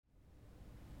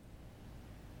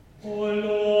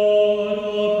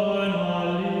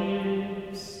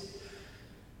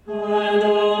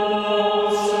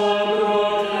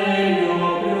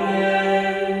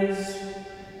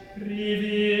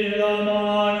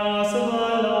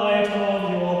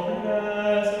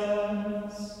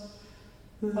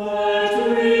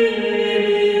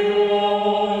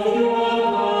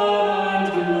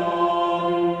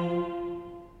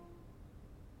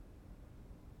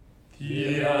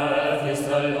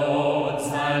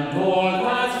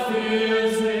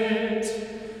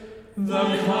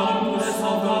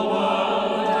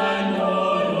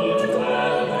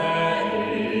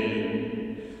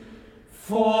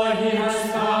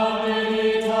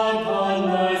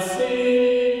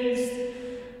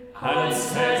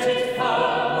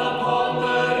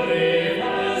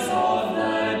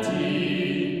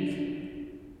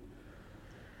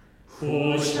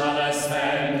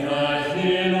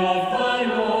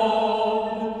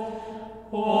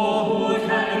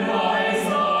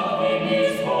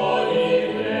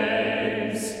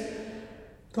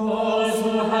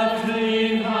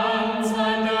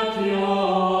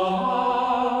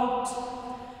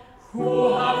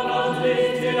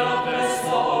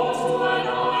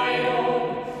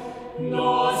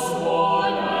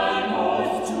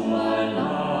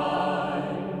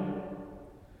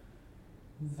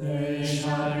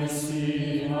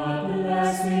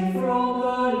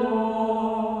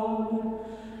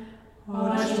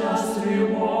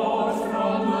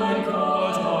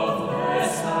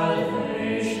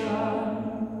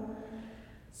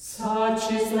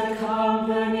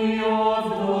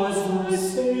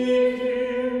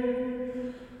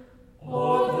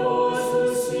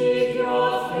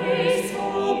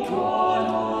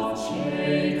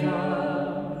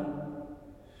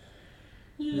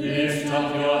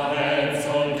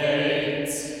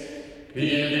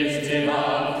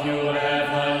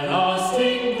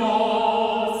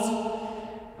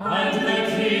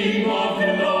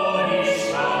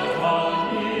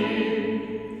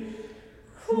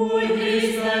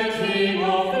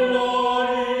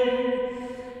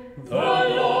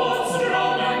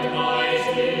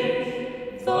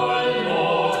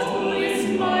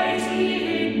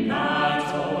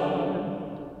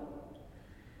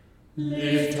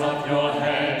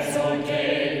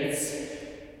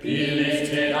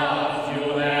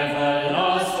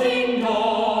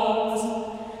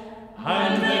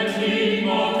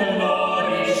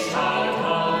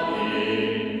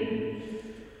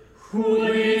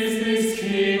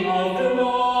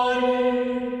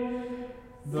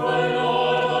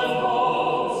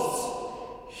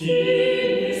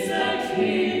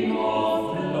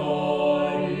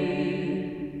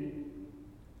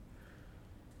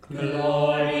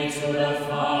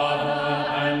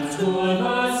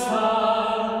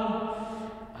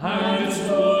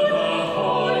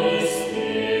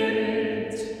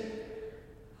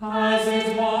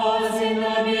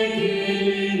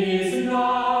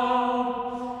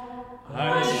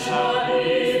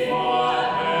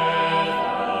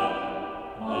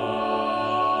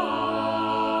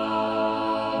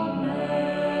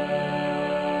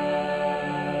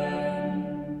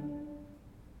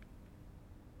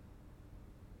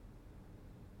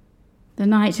The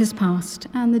night has passed,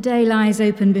 and the day lies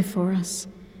open before us.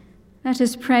 Let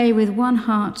us pray with one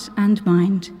heart and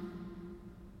mind.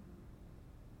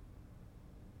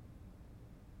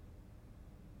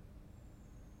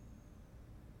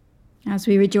 As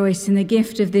we rejoice in the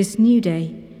gift of this new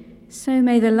day, so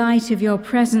may the light of your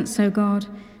presence, O God,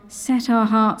 set our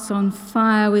hearts on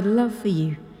fire with love for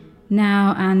you,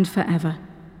 now and forever.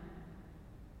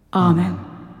 Amen.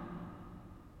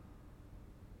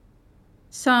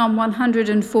 Psalm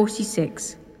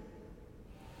 146.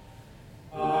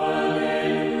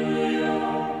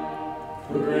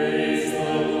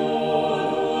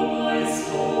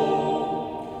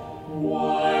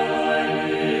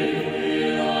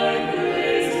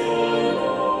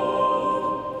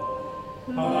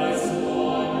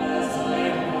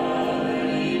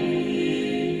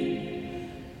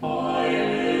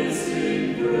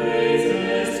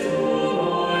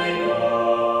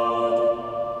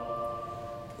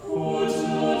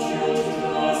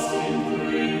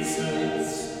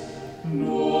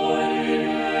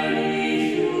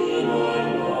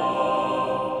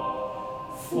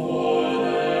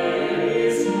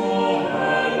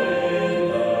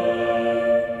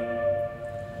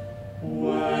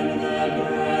 When the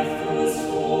breath goes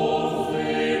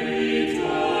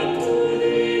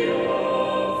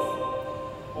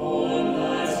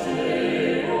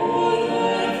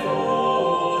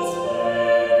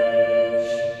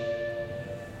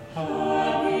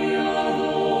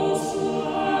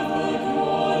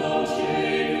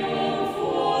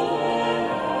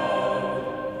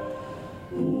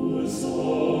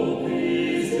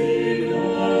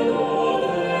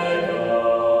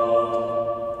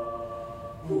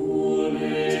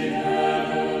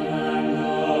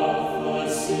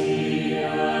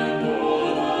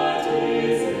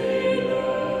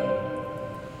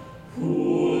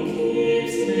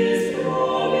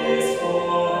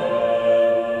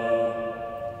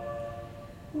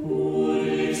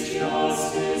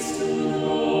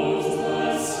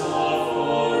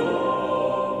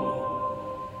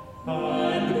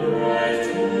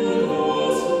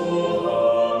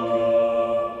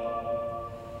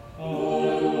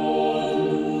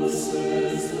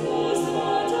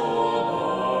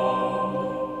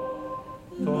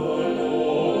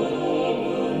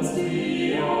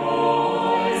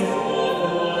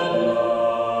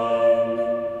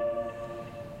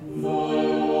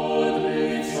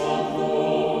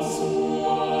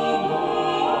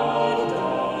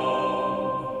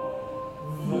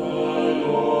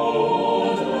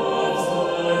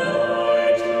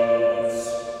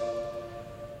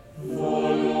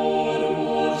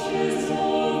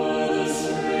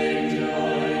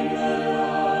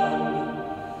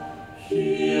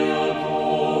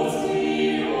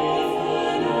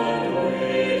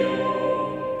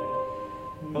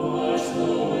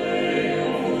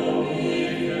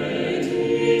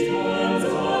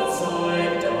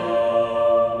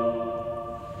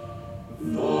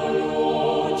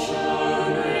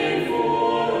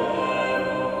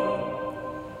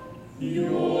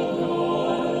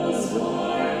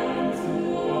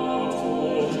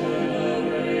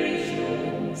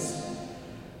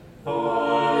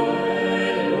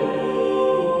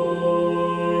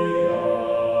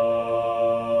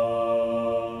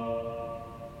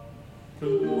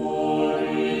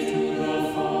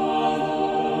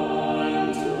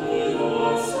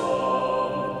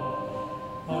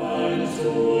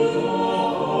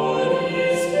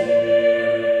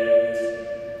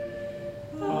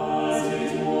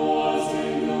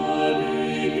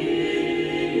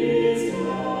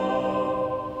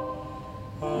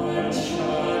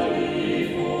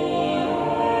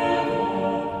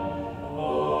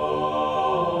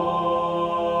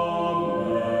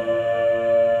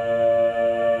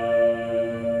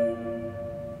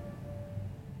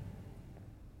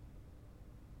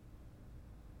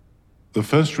The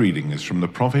first reading is from the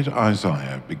prophet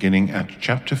Isaiah, beginning at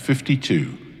chapter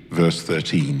 52, verse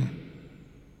 13.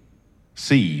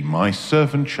 See, my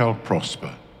servant shall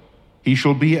prosper. He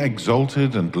shall be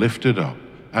exalted and lifted up,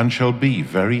 and shall be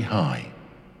very high.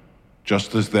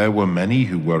 Just as there were many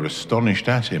who were astonished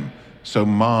at him, so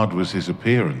marred was his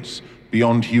appearance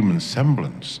beyond human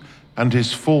semblance, and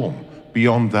his form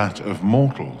beyond that of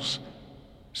mortals.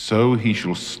 So he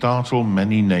shall startle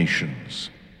many nations.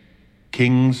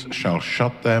 Kings shall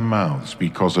shut their mouths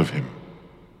because of him.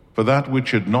 For that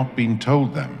which had not been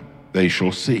told them, they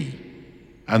shall see,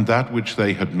 and that which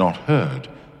they had not heard,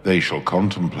 they shall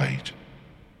contemplate.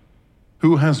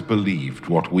 Who has believed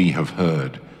what we have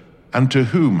heard, and to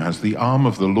whom has the arm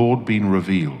of the Lord been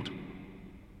revealed?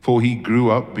 For he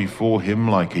grew up before him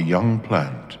like a young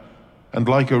plant, and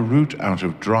like a root out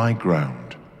of dry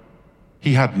ground.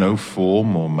 He had no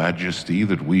form or majesty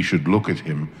that we should look at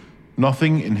him,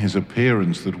 nothing in his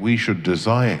appearance that we should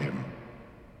desire him.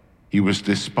 He was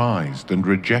despised and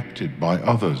rejected by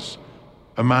others,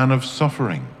 a man of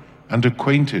suffering and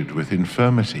acquainted with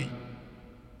infirmity.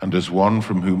 And as one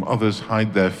from whom others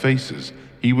hide their faces,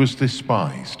 he was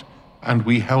despised, and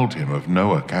we held him of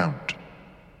no account.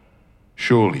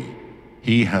 Surely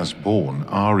he has borne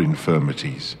our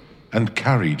infirmities and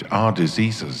carried our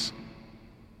diseases.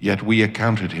 Yet we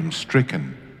accounted him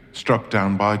stricken, struck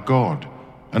down by God,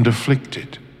 and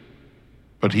afflicted.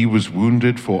 But he was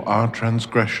wounded for our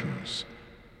transgressions,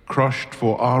 crushed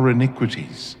for our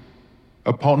iniquities.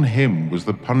 Upon him was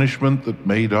the punishment that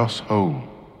made us whole,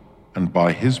 and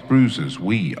by his bruises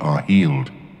we are healed.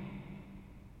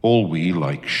 All we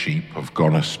like sheep have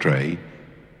gone astray.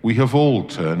 We have all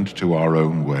turned to our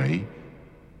own way,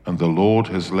 and the Lord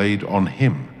has laid on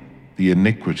him the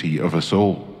iniquity of us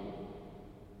all.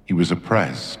 He was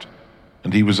oppressed,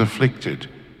 and he was afflicted,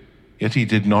 yet he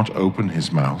did not open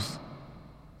his mouth.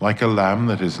 Like a lamb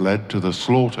that is led to the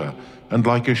slaughter, and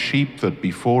like a sheep that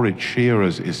before its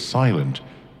shearers is silent,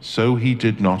 so he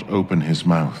did not open his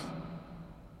mouth.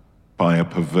 By a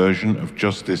perversion of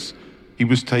justice he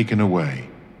was taken away.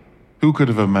 Who could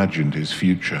have imagined his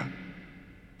future?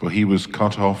 For he was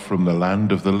cut off from the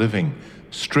land of the living,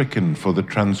 stricken for the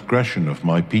transgression of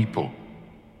my people.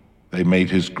 They made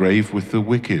his grave with the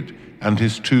wicked, and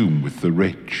his tomb with the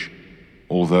rich,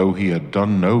 although he had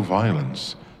done no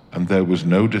violence, and there was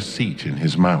no deceit in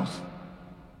his mouth.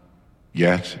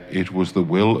 Yet it was the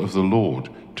will of the Lord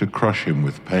to crush him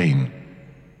with pain.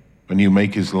 When you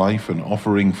make his life an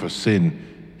offering for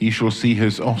sin, he shall see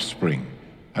his offspring,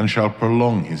 and shall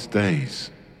prolong his days.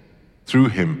 Through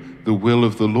him the will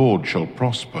of the Lord shall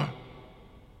prosper.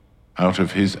 Out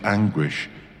of his anguish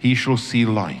he shall see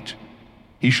light.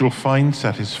 He shall find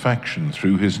satisfaction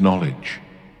through his knowledge.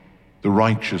 The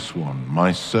righteous one,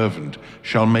 my servant,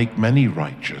 shall make many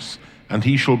righteous, and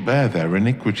he shall bear their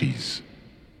iniquities.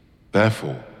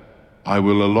 Therefore, I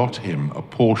will allot him a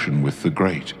portion with the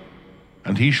great,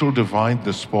 and he shall divide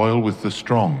the spoil with the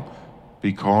strong,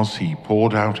 because he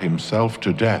poured out himself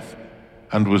to death,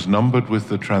 and was numbered with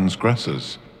the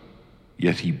transgressors.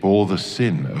 Yet he bore the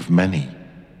sin of many,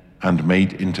 and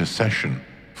made intercession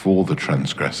for the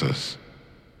transgressors.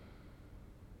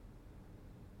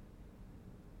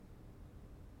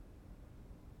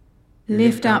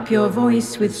 Lift up your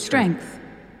voice with strength,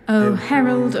 O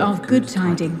herald of good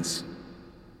tidings.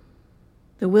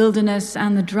 The wilderness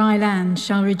and the dry land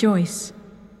shall rejoice.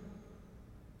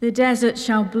 The desert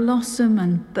shall blossom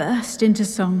and burst into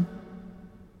song.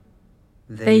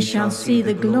 They shall see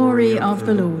the glory of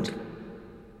the Lord,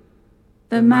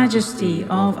 the majesty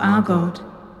of our God.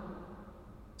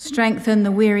 Strengthen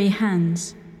the weary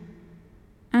hands,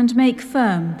 and make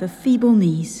firm the feeble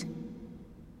knees.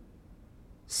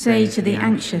 Say to the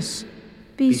anxious,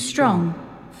 be strong,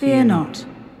 fear not.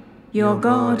 Your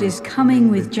God is coming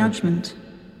with judgment.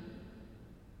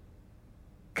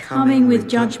 Coming with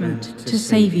judgment to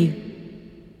save you.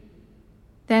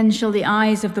 Then shall the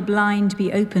eyes of the blind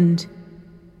be opened,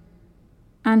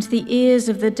 and the ears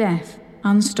of the deaf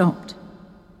unstopped.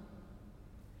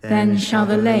 Then shall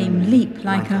the lame leap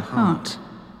like a hart,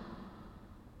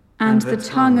 and the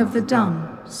tongue of the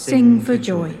dumb sing for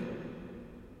joy.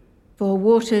 For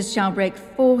waters shall break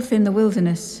forth in the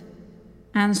wilderness,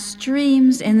 and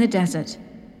streams in the desert.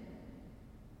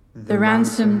 The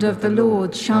ransomed of the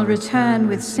Lord shall return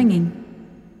with singing,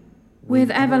 with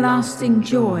everlasting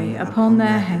joy upon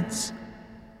their heads.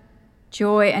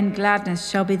 Joy and gladness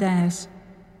shall be theirs,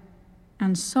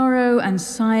 and sorrow and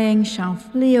sighing shall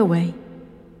flee away.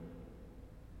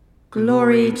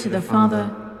 Glory to the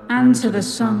Father, and to the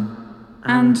Son,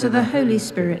 and to the Holy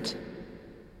Spirit,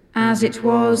 as it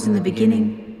was in the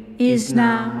beginning, is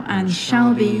now, and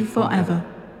shall be forever.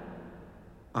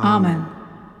 Amen.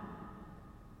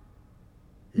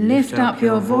 Lift up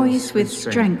your voice with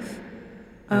strength,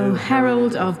 O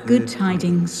herald of good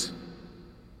tidings.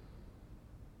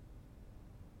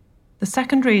 The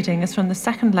second reading is from the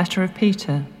second letter of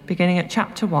Peter, beginning at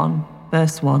chapter 1,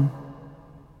 verse 1.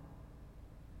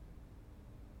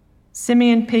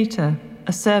 Simeon Peter,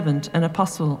 a servant and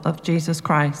apostle of Jesus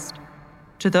Christ,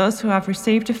 to those who have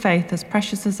received a faith as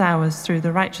precious as ours through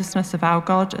the righteousness of our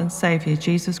God and Saviour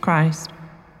Jesus Christ,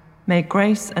 may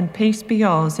grace and peace be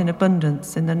yours in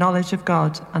abundance in the knowledge of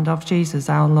God and of Jesus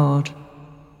our Lord.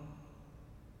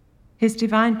 His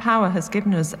divine power has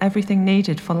given us everything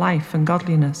needed for life and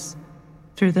godliness,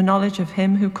 through the knowledge of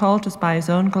him who called us by his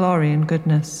own glory and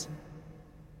goodness.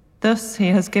 Thus he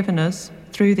has given us,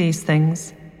 through these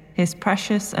things, his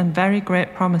precious and very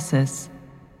great promises,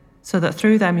 so that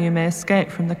through them you may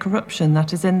escape from the corruption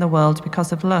that is in the world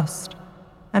because of lust,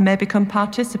 and may become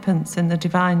participants in the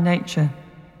divine nature.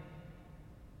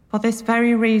 For this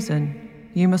very reason,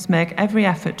 you must make every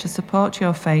effort to support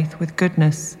your faith with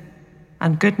goodness,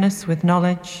 and goodness with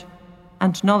knowledge,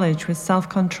 and knowledge with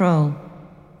self-control,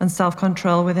 and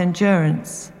self-control with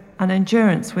endurance, and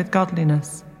endurance with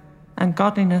godliness, and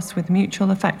godliness with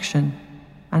mutual affection,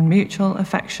 and mutual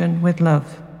affection with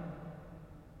love.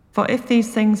 For if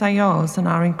these things are yours and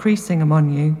are increasing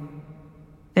among you,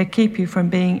 they keep you from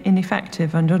being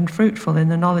ineffective and unfruitful in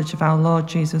the knowledge of our Lord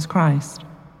Jesus Christ.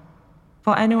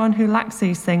 For anyone who lacks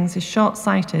these things is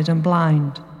short-sighted and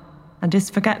blind, and is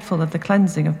forgetful of the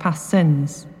cleansing of past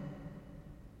sins.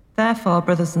 Therefore,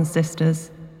 brothers and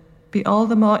sisters, be all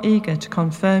the more eager to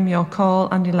confirm your call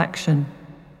and election,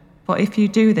 for if you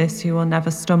do this, you will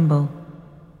never stumble.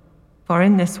 For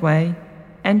in this way,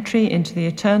 entry into the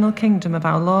eternal kingdom of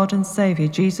our Lord and Saviour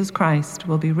Jesus Christ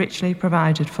will be richly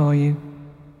provided for you.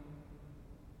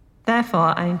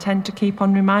 Therefore, I intend to keep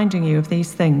on reminding you of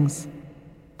these things,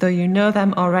 though you know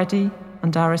them already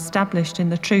and are established in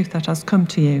the truth that has come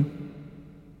to you.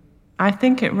 I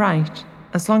think it right,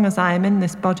 as long as I am in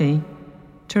this body,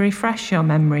 to refresh your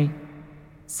memory,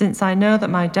 since I know that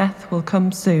my death will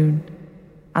come soon,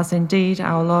 as indeed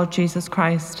our Lord Jesus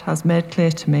Christ has made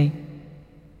clear to me.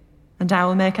 And I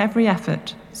will make every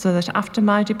effort so that after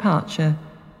my departure,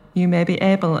 you may be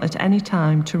able at any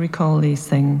time to recall these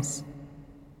things.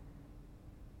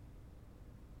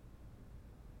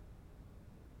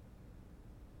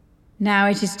 Now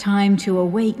it is time to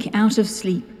awake out of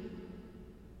sleep.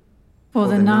 For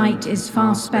the night is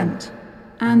far spent,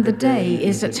 and the day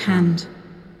is at hand.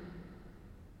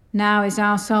 Now is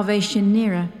our salvation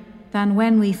nearer than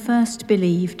when we first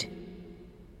believed.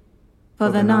 For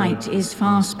the night is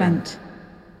far spent.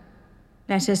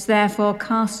 Let us therefore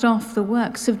cast off the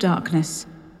works of darkness,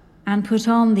 and put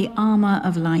on the armour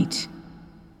of light.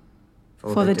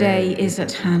 For the day is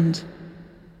at hand.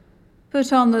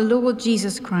 Put on the Lord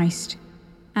Jesus Christ,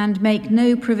 and make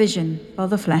no provision for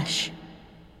the flesh.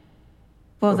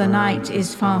 For the night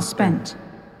is far spent,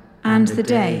 and the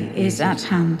day is at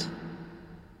hand.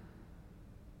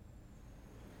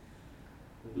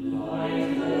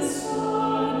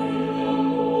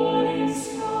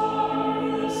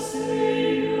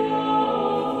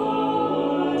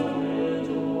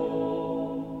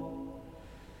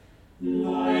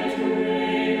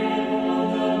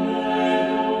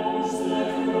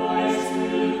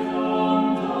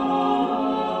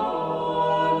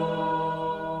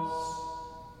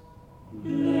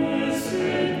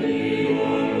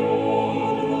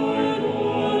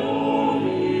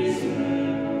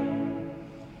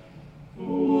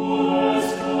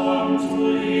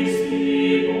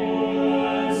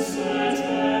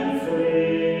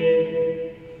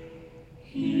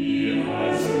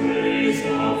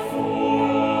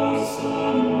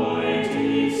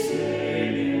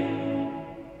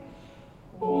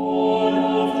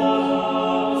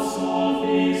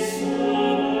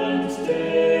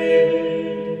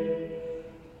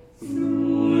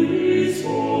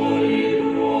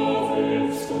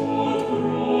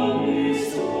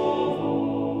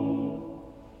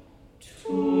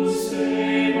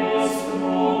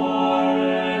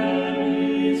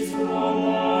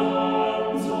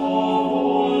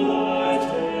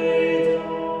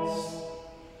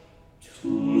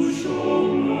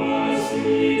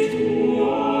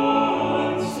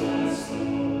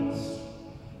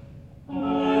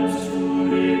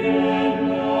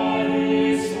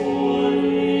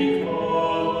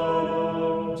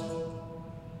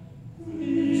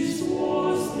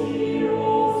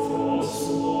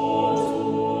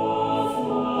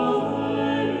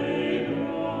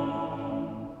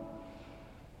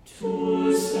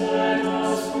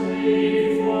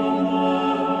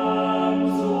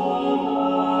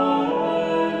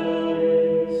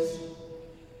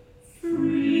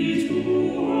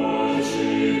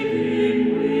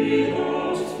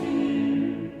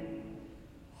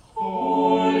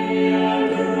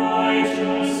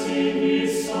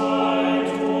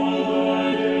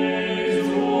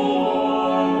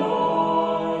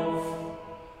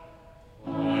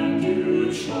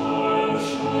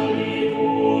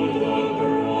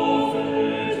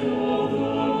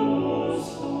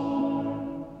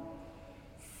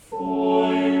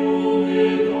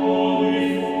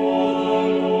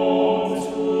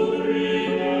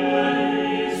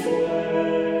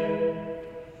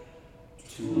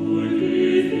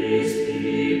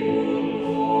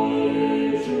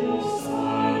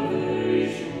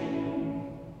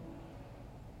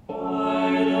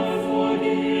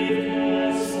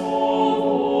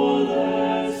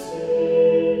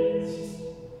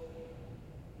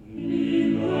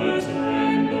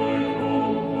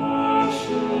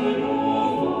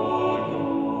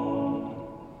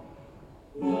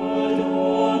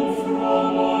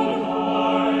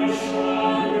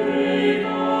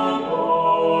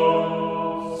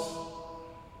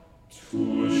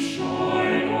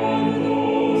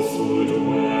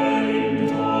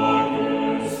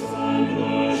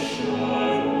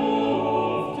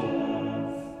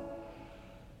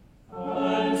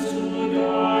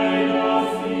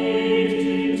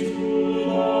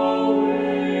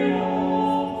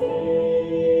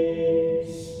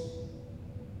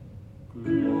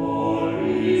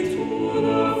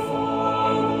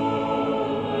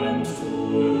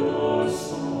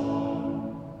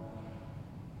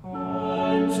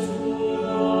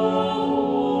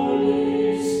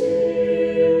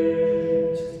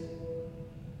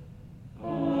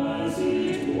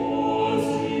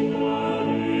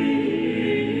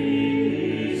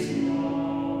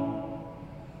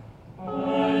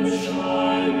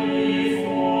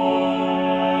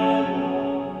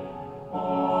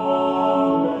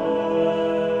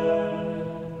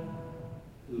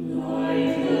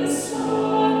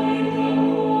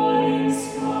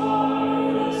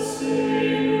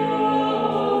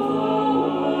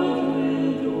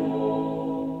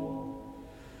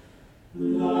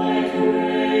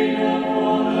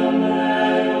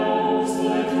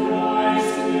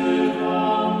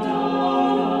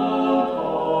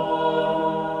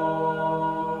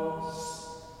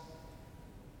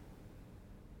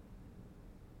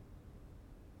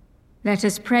 Let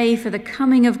us pray for the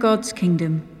coming of God's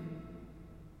kingdom.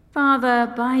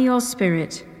 Father, by your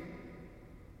Spirit,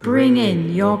 bring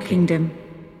in your kingdom.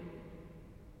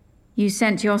 You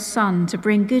sent your Son to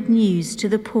bring good news to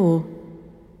the poor,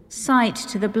 sight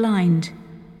to the blind,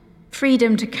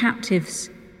 freedom to captives,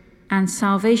 and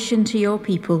salvation to your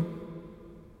people.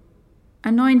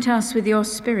 Anoint us with your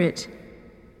Spirit.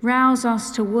 Rouse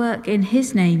us to work in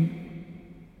his name.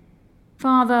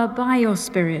 Father, by your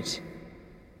Spirit,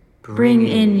 bring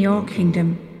in your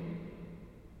kingdom.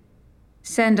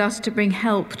 Send us to bring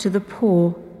help to the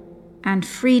poor and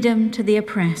freedom to the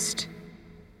oppressed.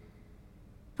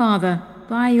 Father,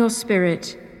 by your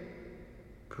Spirit,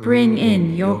 bring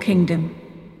in your kingdom.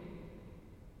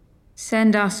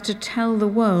 Send us to tell the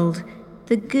world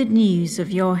the good news of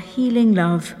your healing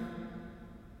love.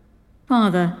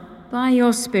 Father, by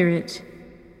your Spirit,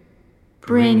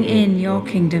 bring in your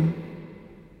kingdom.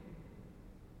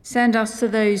 Send us to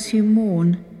those who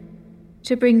mourn,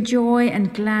 to bring joy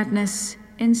and gladness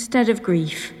instead of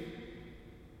grief.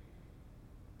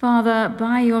 Father,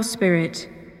 by your Spirit,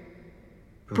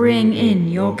 bring in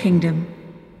your kingdom.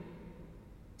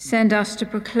 Send us to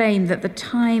proclaim that the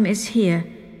time is here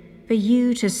for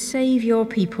you to save your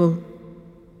people.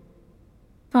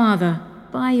 Father,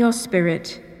 by your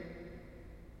Spirit,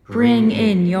 bring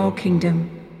in your kingdom.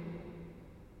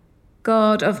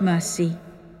 God of mercy,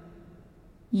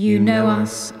 you know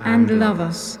us and love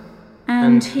us,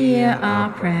 and hear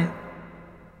our prayer.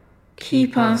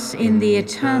 Keep us in the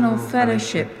eternal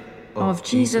fellowship of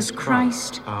Jesus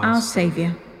Christ, our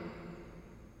Saviour.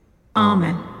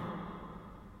 Amen.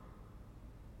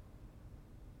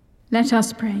 Let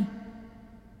us pray.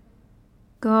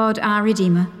 God, our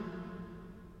Redeemer,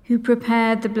 who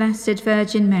prepared the Blessed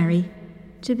Virgin Mary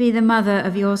to be the mother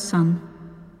of your Son,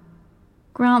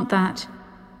 grant that,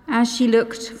 as she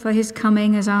looked for his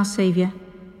coming as our Saviour,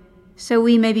 so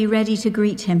we may be ready to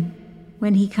greet him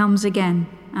when he comes again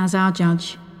as our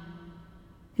Judge,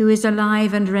 who is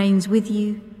alive and reigns with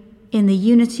you in the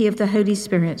unity of the Holy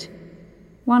Spirit,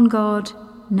 one God,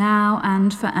 now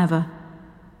and forever.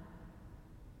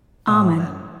 Amen.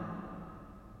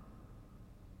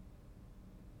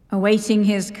 Awaiting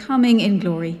his coming in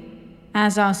glory,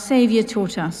 as our Saviour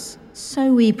taught us,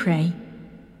 so we pray.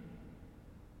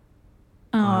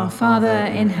 Our Father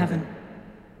in heaven,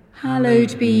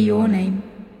 hallowed be your name.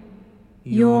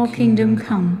 Your kingdom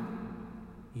come,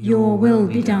 your will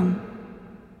be done,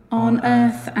 on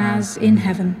earth as in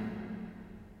heaven.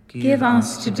 Give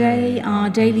us today our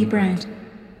daily bread.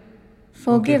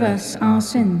 Forgive us our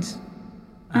sins,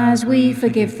 as we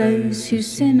forgive those who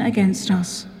sin against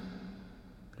us.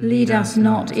 Lead us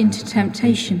not into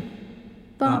temptation,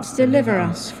 but deliver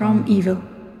us from evil.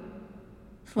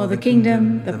 For the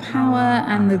kingdom, the power,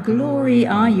 and the glory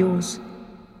are yours,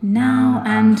 now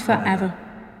and forever.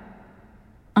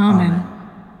 Amen.